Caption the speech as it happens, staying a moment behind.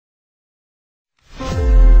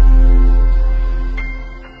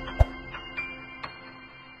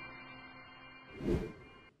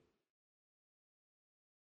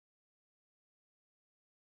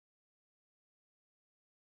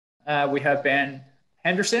We have Ben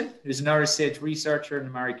Henderson, who's an early stage researcher in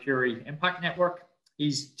the Marie Curie Impact Network.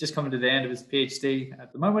 He's just coming to the end of his PhD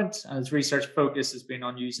at the moment, and his research focus has been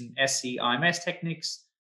on using SC-IMS techniques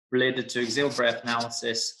related to axial breath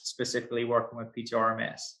analysis, specifically working with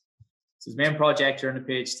PTRMS. So his main project during the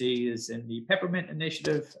PhD is in the Peppermint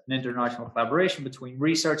Initiative, an international collaboration between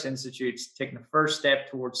research institutes taking the first step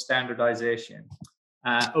towards standardization.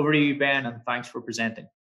 Over to you, Ben, and thanks for presenting.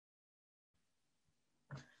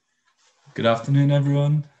 Good afternoon,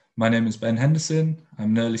 everyone. My name is Ben Henderson.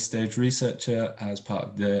 I'm an early stage researcher as part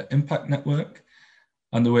of the Impact Network,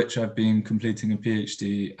 under which I've been completing a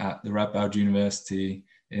PhD at the Radboud University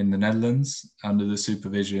in the Netherlands under the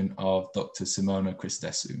supervision of Dr. Simona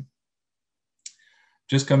Christescu.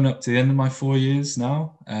 Just coming up to the end of my 4 years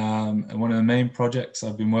now, and one of the main projects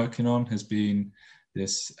I've been working on has been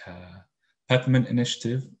this Peppermint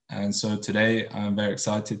Initiative. And so today I'm very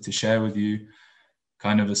excited to share with you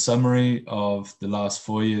kind of a summary of the last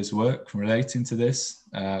 4 years' work relating to this,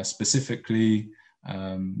 specifically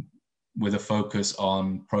with a focus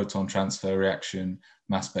on proton transfer reaction,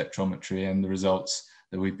 mass spectrometry, and the results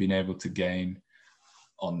that we've been able to gain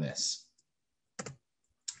on this.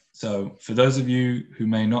 So for those of you who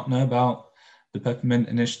may not know about the Peppermint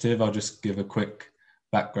Initiative, I'll just give a quick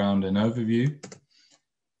background and overview.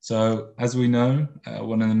 So as we know,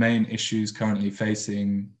 one of the main issues currently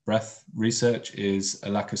facing breath research is a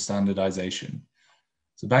lack of standardization.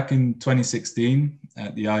 So back in 2016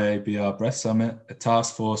 at the IABR Breath Summit, a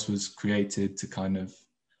task force was created to kind of,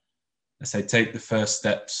 let's say, take the first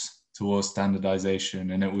steps towards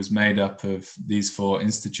standardization. And it was made up of these 4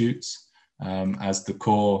 institutes as the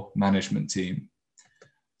core management team.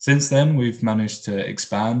 Since then, we've managed to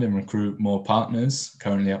expand and recruit more partners,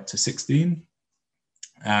 currently up to 16.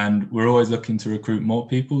 And we're always looking to recruit more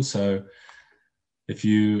people. So if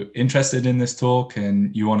you're interested in this talk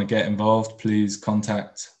and you want to get involved, please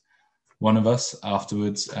contact one of us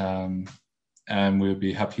afterwards. And we'll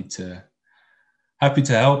be happy to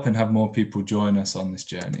help and have more people join us on this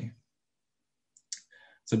journey.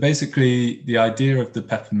 So basically, the idea of the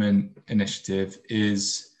Peppermint Initiative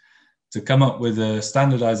is to come up with a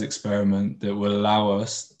standardized experiment that will allow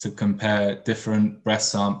us to compare different breath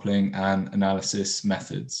sampling and analysis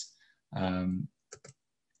methods. And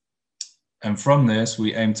from this,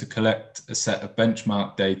 we aim to collect a set of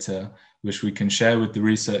benchmark data, which we can share with the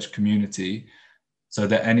research community so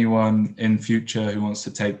that anyone in future who wants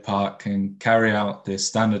to take part can carry out this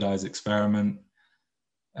standardized experiment,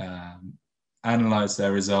 analyze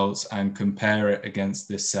their results and compare it against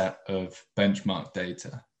this set of benchmark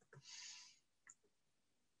data.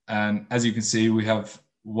 And as you can see, we have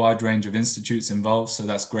a wide range of institutes involved. So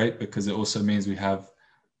that's great because it also means we have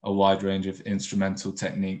a wide range of instrumental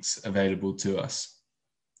techniques available to us.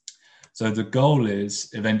 So the goal is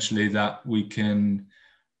eventually that we can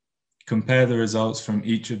compare the results from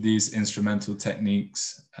each of these instrumental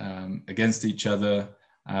techniques against each other.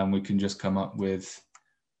 And we can just come up with,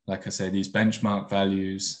 like I say, these benchmark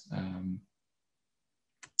values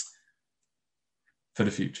for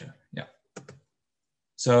the future. Yeah.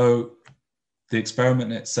 So the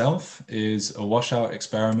experiment itself is a washout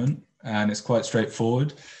experiment, and it's quite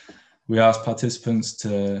straightforward. We ask participants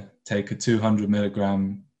to take a 200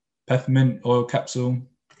 milligram peppermint oil capsule.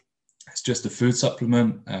 It's just a food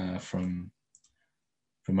supplement from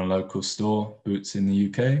a local store, Boots in the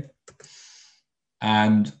UK.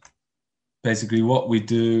 And basically what we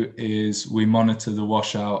do is we monitor the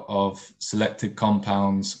washout of selected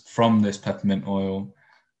compounds from this peppermint oil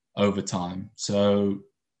over time. So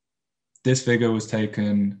this figure was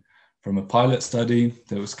taken from a pilot study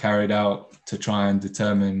that was carried out to try and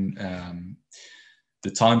determine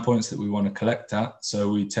the time points that we want to collect at. So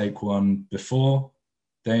we take one before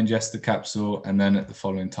they ingest the capsule and then at the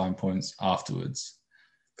following time points afterwards.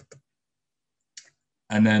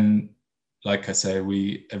 And then, like I say,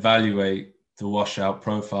 we evaluate the washout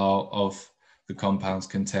profile of the compounds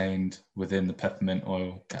contained within the peppermint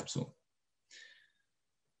oil capsule.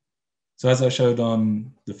 So as I showed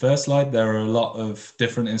on the first slide, there are a lot of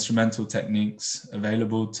different instrumental techniques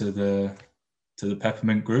available to the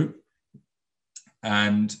peppermint group.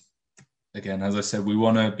 And again, as I said, we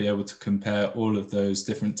want to be able to compare all of those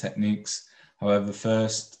different techniques. However,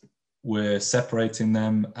 first, we're separating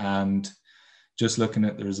them and just looking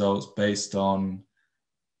at the results based on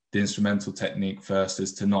the instrumental technique first,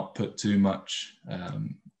 is to not put too much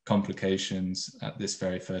complications at this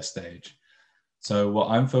very first stage. So what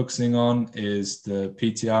I'm focusing on is the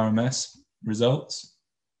PTRMS results.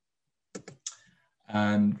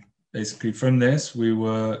 And basically from this, we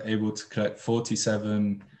were able to collect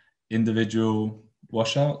 47 individual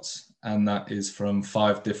washouts and that is from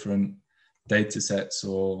 5 different data sets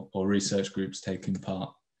or research groups taking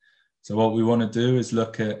part. So what we want to do is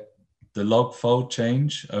look at the log fold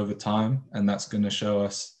change over time, and that's going to show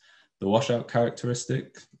us the washout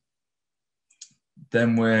characteristic.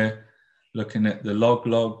 Then we're looking at the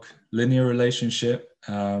log-log linear relationship,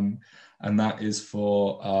 and that is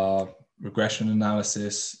for our regression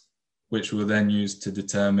analysis, which we'll then use to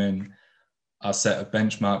determine our set of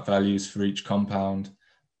benchmark values for each compound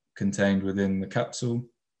contained within the capsule.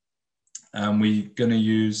 And we're going to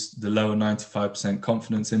use the lower 95%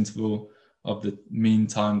 confidence interval of the mean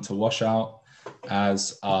time to washout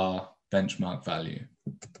as our benchmark value.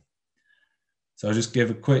 So I'll just give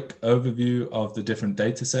a quick overview of the different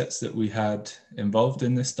data sets that we had involved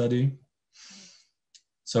in this study.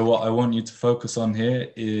 So what I want you to focus on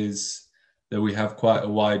here is that we have quite a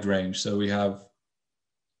wide range. So we have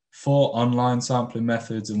 4 online sampling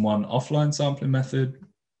methods and 1 offline sampling method,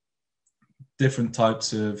 different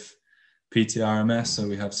types of PTRMS. So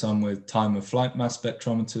we have some with time of flight mass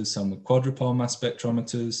spectrometers, some with quadrupole mass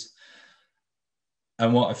spectrometers.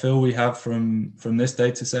 And what I feel we have from this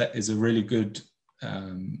data set is a really good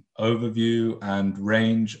overview and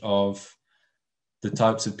range of the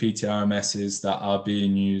types of PTRMSs that are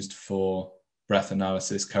being used for breath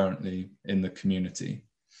analysis currently in the community.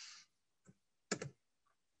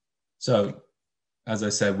 So, as I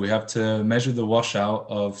said, we have to measure the washout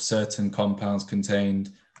of certain compounds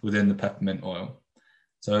contained within the peppermint oil.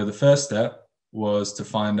 So the first step was to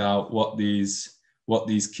find out what these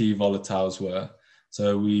key volatiles were.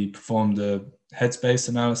 So we performed a headspace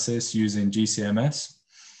analysis using GCMS,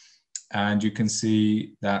 and you can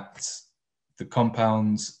see that the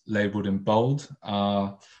compounds labeled in bold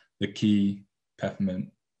are the key peppermint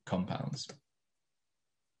compounds.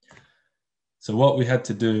 So what we had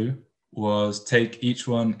to do was take each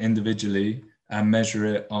one individually and measure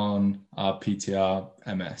it on our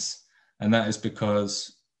PTR-MS. And that is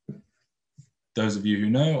because, those of you who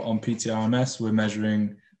know, on PTR-MS, we're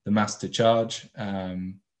measuring the mass to charge.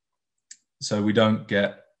 So we don't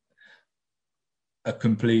get a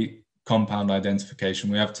complete compound identification.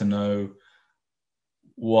 We have to know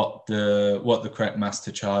what the correct mass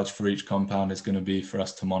to charge for each compound is going to be for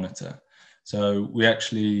us to monitor. So we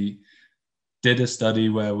actually did a study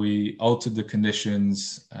where we altered the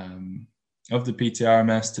conditions of the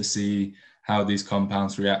PTRMS to see how these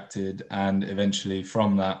compounds reacted, and eventually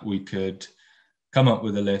from that we could come up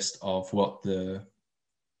with a list of what the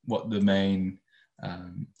main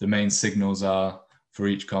signals are for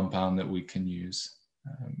each compound that we can use.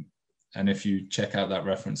 And if you check out that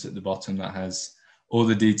reference at the bottom, that has all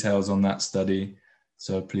the details on that study,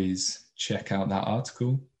 so please check out that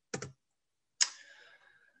article.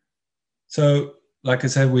 So, like I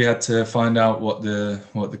said, we had to find out what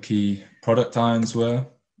the key product ions were,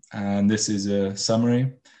 and this is a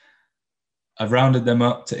summary. I've rounded them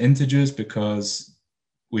up to integers because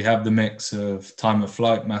we have the mix of time of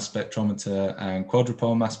flight mass spectrometer and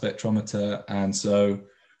quadrupole mass spectrometer, and so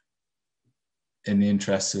in the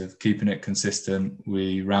interest of keeping it consistent,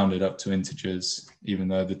 we rounded up to integers, even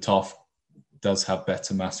though the TOF does have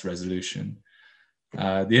better mass resolution.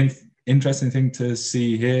 The interesting thing to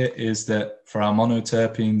see here is that for our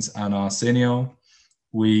monoterpenes and our cineol,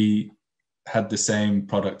 we had the same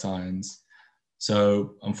product ions.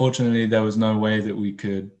 So unfortunately, there was no way that we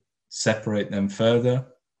could separate them further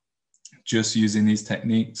just using these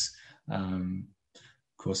techniques. Of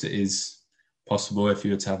course, it is possible if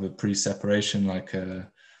you were to have a pre-separation, like a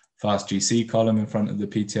fast GC column in front of the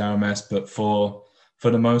PTRMS, but for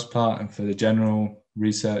the most part and for the general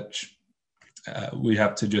research, we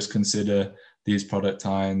have to just consider these product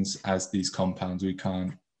ions as these compounds. We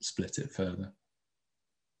can't split it further.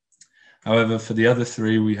 However, for the other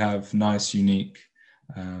 3, we have nice, unique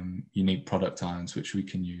product ions which we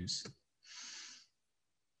can use.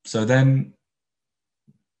 So then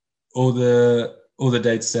all the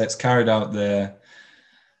data sets carried out their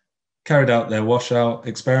washout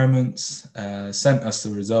experiments, sent us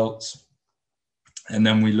the results, and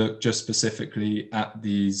then we looked just specifically at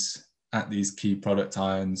these key product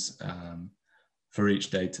ions for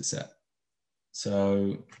each data set.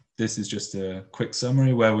 So this is just a quick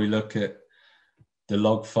summary where we look at the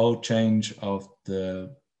log fold change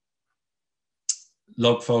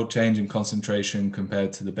in concentration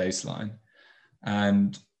compared to the baseline.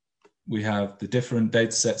 And we have the different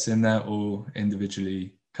data sets in there, all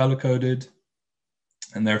individually color coded.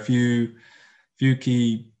 And there are a few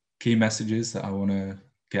key messages that I want to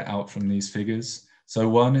get out from these figures. So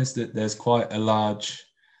one is that there's quite a large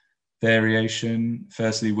variation,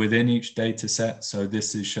 firstly within each data set. So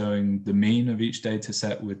this is showing the mean of each data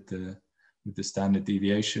set with the standard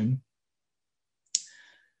deviation.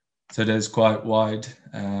 So there's quite wide,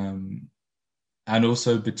 and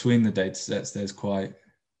also between the data sets,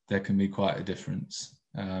 there can be quite a difference.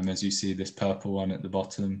 As you see, this purple one at the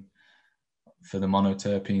bottom for the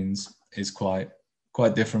monoterpenes is quite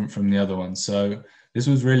different from the other ones. So this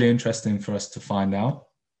was really interesting for us to find out.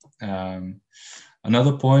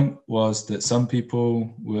 Another point was that some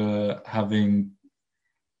people were having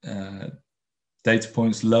data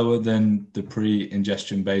points lower than the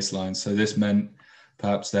pre-ingestion baseline. So this meant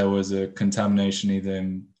perhaps there was a contamination either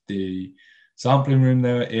in the sampling room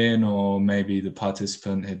they were in, or maybe the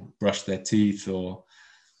participant had brushed their teeth or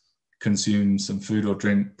consumed some food or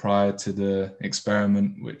drink prior to the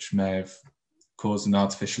experiment, which may have caused an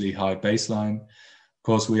artificially high baseline. Of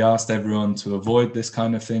course, we asked everyone to avoid this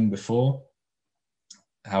kind of thing before.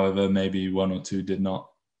 However, maybe one or two did not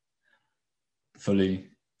fully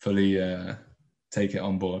take it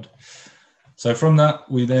on board. So from that,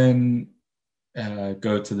 we then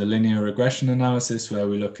go to the linear regression analysis, where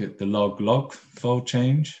we look at the log-log fold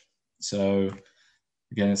change. So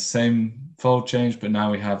again, it's the same fold change, but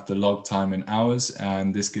now we have the log time in hours,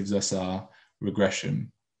 and this gives us our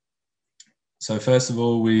regression. So first of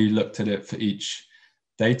all, we looked at it for each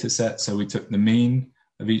data set. So we took the mean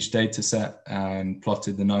of each data set and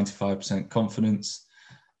plotted the 95% confidence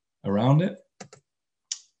around it.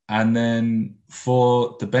 And then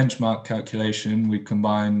for the benchmark calculation, we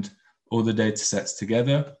combined all the data sets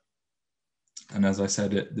together. And as I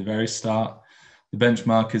said at the very start, the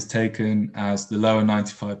benchmark is taken as the lower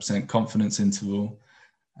 95% confidence interval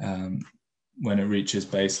when it reaches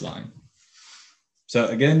baseline. So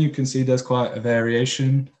again, you can see there's quite a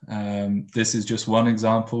variation. This is just one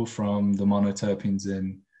example from the monoterpenes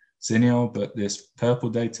in Cineol, but this purple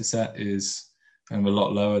data set is kind of a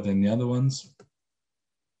lot lower than the other ones.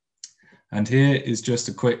 And here is just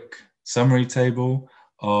a quick summary table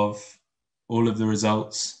of all of the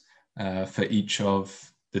results for each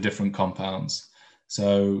of the different compounds.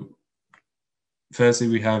 So firstly,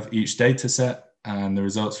 we have each data set and the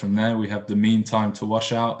results from there. We have the mean time to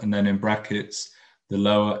washout, and then in brackets, the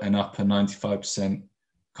lower and upper 95%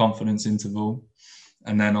 confidence interval.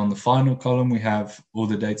 And then on the final column, we have all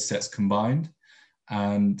the data sets combined.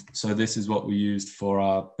 And so this is what we used for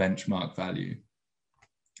our benchmark value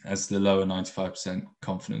as the lower 95%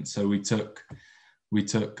 confidence. So we took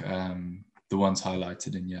the ones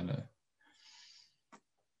highlighted in yellow.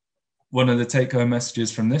 One of the take-home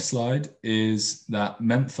messages from this slide is that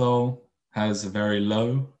menthol has a very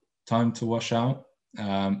low time to wash out,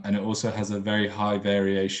 and it also has a very high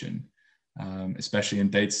variation, especially in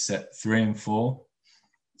data set 3 and 4.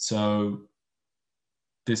 So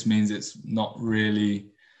this means it's not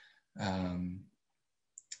really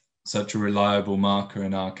such a reliable marker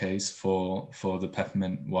in our case for the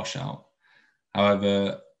peppermint washout.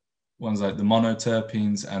 However, ones like the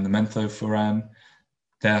monoterpenes and the menthofuran,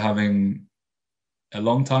 they're having a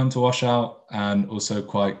long time to wash out and also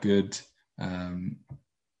quite good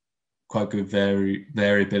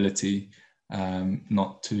variability,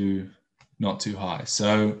 not too high.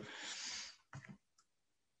 So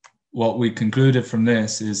what we concluded from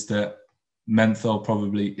this is that menthol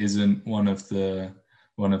probably isn't one of the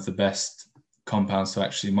best compounds to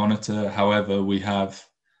actually monitor. However, we have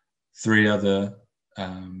three other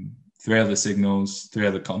signals, 3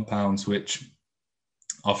 other compounds, which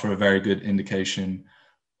offer a very good indication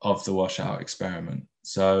of the washout experiment.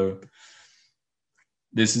 So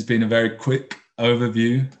this has been a very quick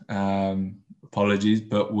overview. Apologies,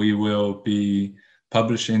 but we will be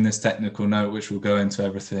publishing this technical note, which will go into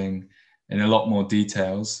everything in a lot more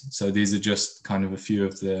details. So these are just kind of a few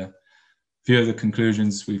of the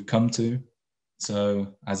conclusions we've come to.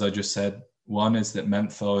 So as I just said, one is that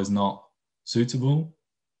menthol is not suitable.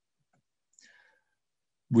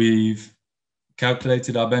 We've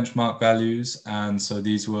calculated our benchmark values, and so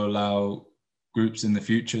these will allow groups in the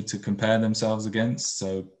future to compare themselves against,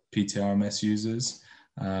 so PTRMS users.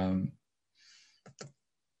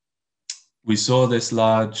 We saw this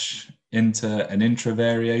large inter and intra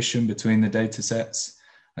variation between the data sets.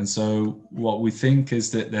 And so what we think is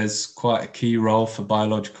that there's quite a key role for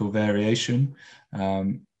biological variation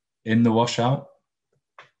in the washout.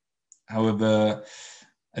 However,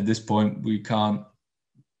 at this point, we can't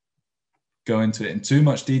go into it in too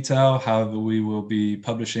much detail. However, we will be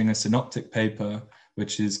publishing a synoptic paper,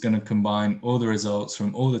 which is going to combine all the results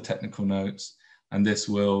from all the technical notes. And this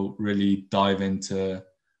will really dive into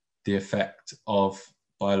the effect of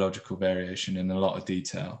biological variation in a lot of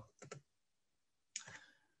detail.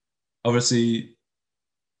 Obviously,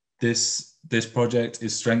 this project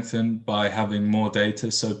is strengthened by having more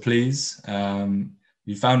data. So please, if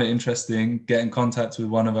you found it interesting, get in contact with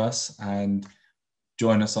one of us and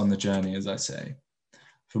join us on the journey, as I say.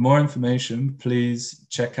 For more information, please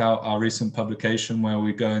check out our recent publication where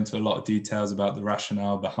we go into a lot of details about the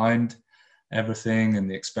rationale behind everything and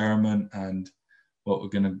the experiment and what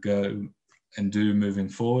we're going to go and do moving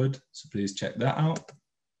forward. So please check that out.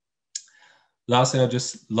 Lastly, I'd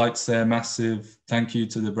just like to say a massive thank you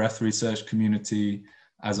to the breath research community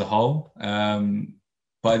as a whole.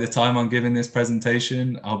 By the time I'm giving this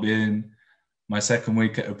presentation, I'll be in my second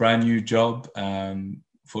week at a brand new job,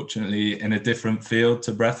 fortunately in a different field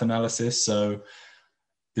to breath analysis. So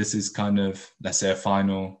this is kind of, let's say, a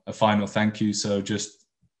final thank you. So just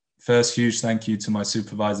first huge thank you to my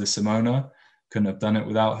supervisor, Simona. Couldn't have done it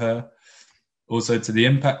without her. Also to the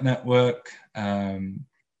Impact Network,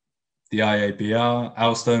 the IABR,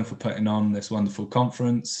 Alstone for putting on this wonderful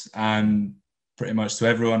conference, and pretty much to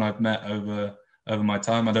everyone I've met over my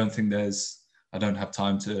time. I don't have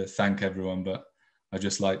time to thank everyone, but I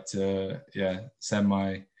just like to, send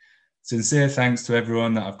my sincere thanks to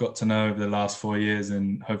everyone that I've got to know over the last 4 years,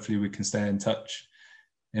 and hopefully we can stay in touch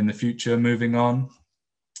in the future moving on.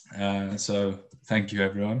 So thank you,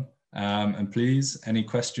 everyone. And please, any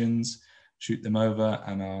questions, shoot them over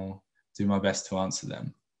and I'll do my best to answer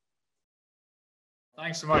them.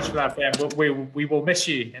 Thanks so much for that, Ben. We will miss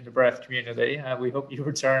you in the breath community. We hope you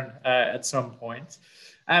return at some point.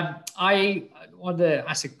 I wanted to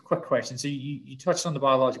ask a quick question. So you touched on the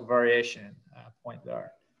biological variation point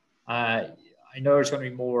there. I know there's going to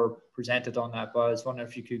be more presented on that, but I was wondering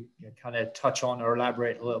if you could kind of touch on or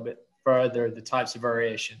elaborate a little bit further the types of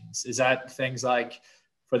variations. Is that things like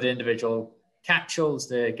for the individual capsules,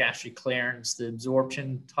 the gastric clearance, the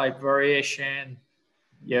absorption type variation?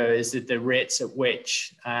 Is it the rates at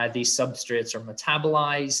which these substrates are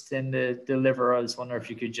metabolized in the liver? I was wondering if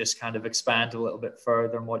you could just kind of expand a little bit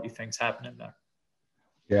further on what you think is happening there.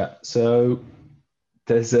 Yeah, so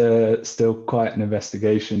there's still quite an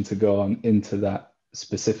investigation to go on into that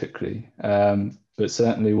specifically. But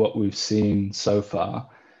certainly what we've seen so far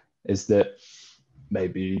is that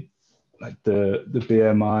maybe like the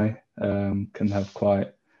BMI can have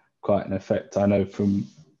quite an effect. I know from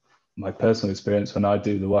my personal experience, when I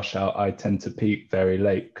do the washout, I tend to peak very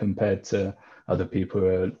late compared to other people who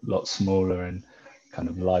are a lot smaller and kind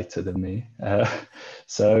of lighter than me.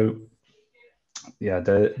 So yeah,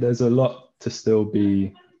 there's a lot to still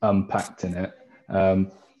be unpacked in it.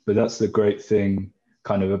 But that's the great thing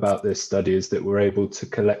kind of about this study, is that we're able to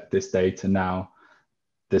collect this data now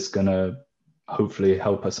that's going to hopefully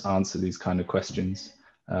help us answer these kind of questions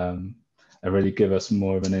and really give us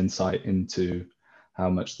more of an insight into how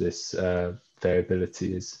much this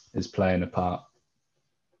variability is playing a part.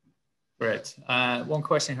 Great. One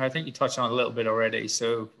question here, I think you touched on a little bit already.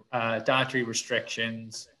 So dietary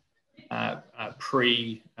restrictions,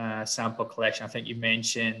 pre-sample collection. I think you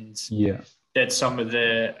mentioned that some of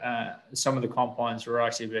the compounds were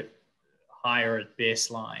actually a bit higher at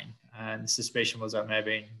baseline, and the suspicion was that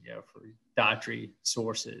maybe for dietary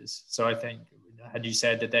sources. So I think, had you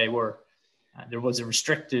said that there was a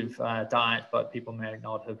restrictive diet, but people may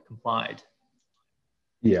not have complied?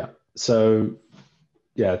 Yeah. So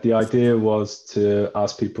yeah, the idea was to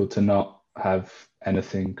ask people to not have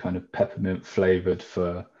anything kind of peppermint flavored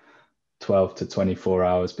for 12 to 24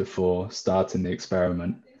 hours before starting the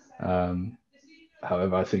experiment.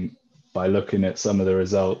 However, I think by looking at some of the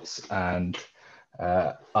results and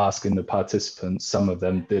asking the participants, some of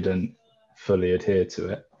them didn't fully adhere to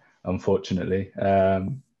it, unfortunately.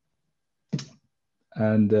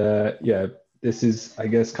 This is, I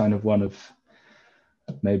guess, kind of one of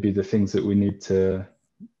maybe the things that we need to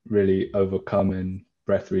really overcome in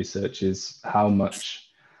breath research, is how much,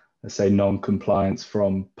 let's say, non-compliance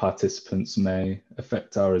from participants may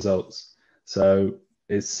affect our results. So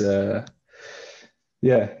it's it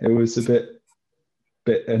was a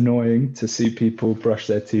bit annoying to see people brush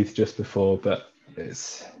their teeth just before, but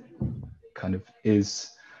it's kind of is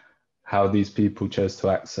how these people chose to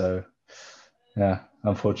act. So yeah,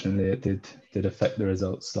 unfortunately it did affect the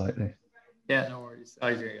results slightly. Yeah, no worries. I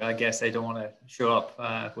agree. I guess they don't want to show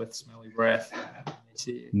up with smelly breath.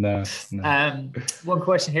 No. One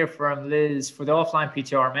question here from Liz. For the offline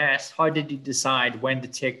PTRMS, how did you decide when to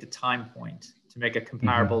take the time point to make it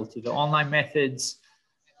comparable to the online methods?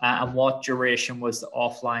 And what duration was the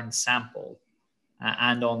offline sample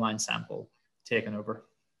and online sample taken over?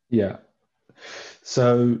 Yeah.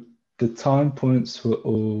 So the time points were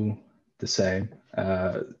all the same.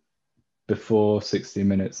 Before 60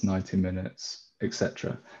 minutes, 90 minutes,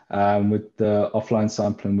 etc. With the offline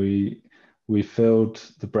sampling, we filled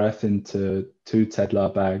the breath into 2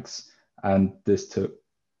 Tedlar bags, and this took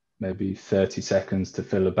maybe 30 seconds to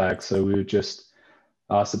fill a bag. So we were just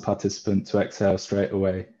asked the participant to exhale straight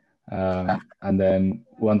away. And then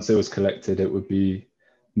once it was collected, it would be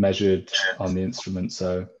measured on the instrument.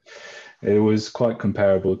 So it was quite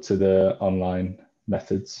comparable to the online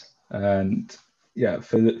methods. And yeah,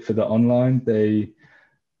 for the online, they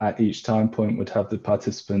at each time point would have the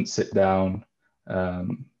participants sit down,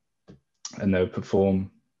 and they would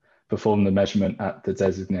perform the measurement at the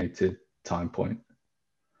designated time point.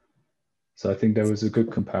 So I think there was a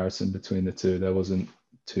good comparison between the two. There wasn't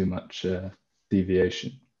too much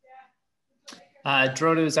deviation.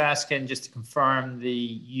 Dorota was asking, just to confirm the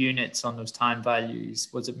units on those time values,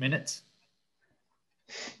 was it minutes?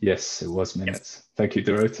 Yes, it was minutes. Thank you,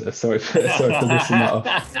 Dorota. Sorry for missing that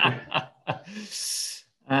off.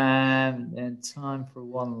 And time for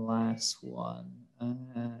one last one.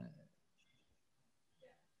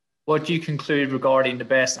 What do you conclude regarding the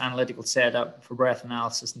best analytical setup for breath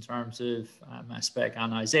analysis in terms of mass spec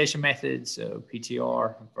ionization methods, so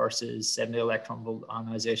PTR versus 70 electron volt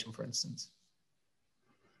ionization, for instance?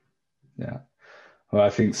 Yeah, well, I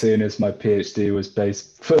think seeing as my PhD was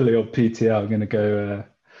based fully on PTR, I'm going to go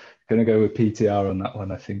with PTR on that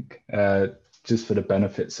one. I think just for the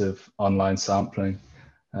benefits of online sampling,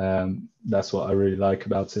 that's what I really like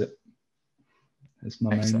about it. It's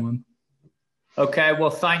my main one. Okay, well,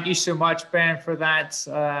 thank you so much, Ben, for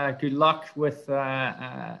that. Good luck with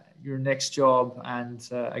your next job. And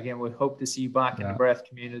again, we hope to see you back in the breath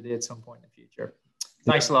community at some point in the future.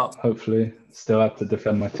 Thanks a lot. Hopefully. Still have to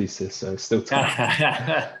defend my thesis, so still time.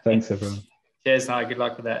 Thanks, everyone. Cheers. Good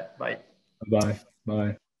luck with that. Bye. Bye.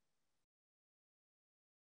 Bye.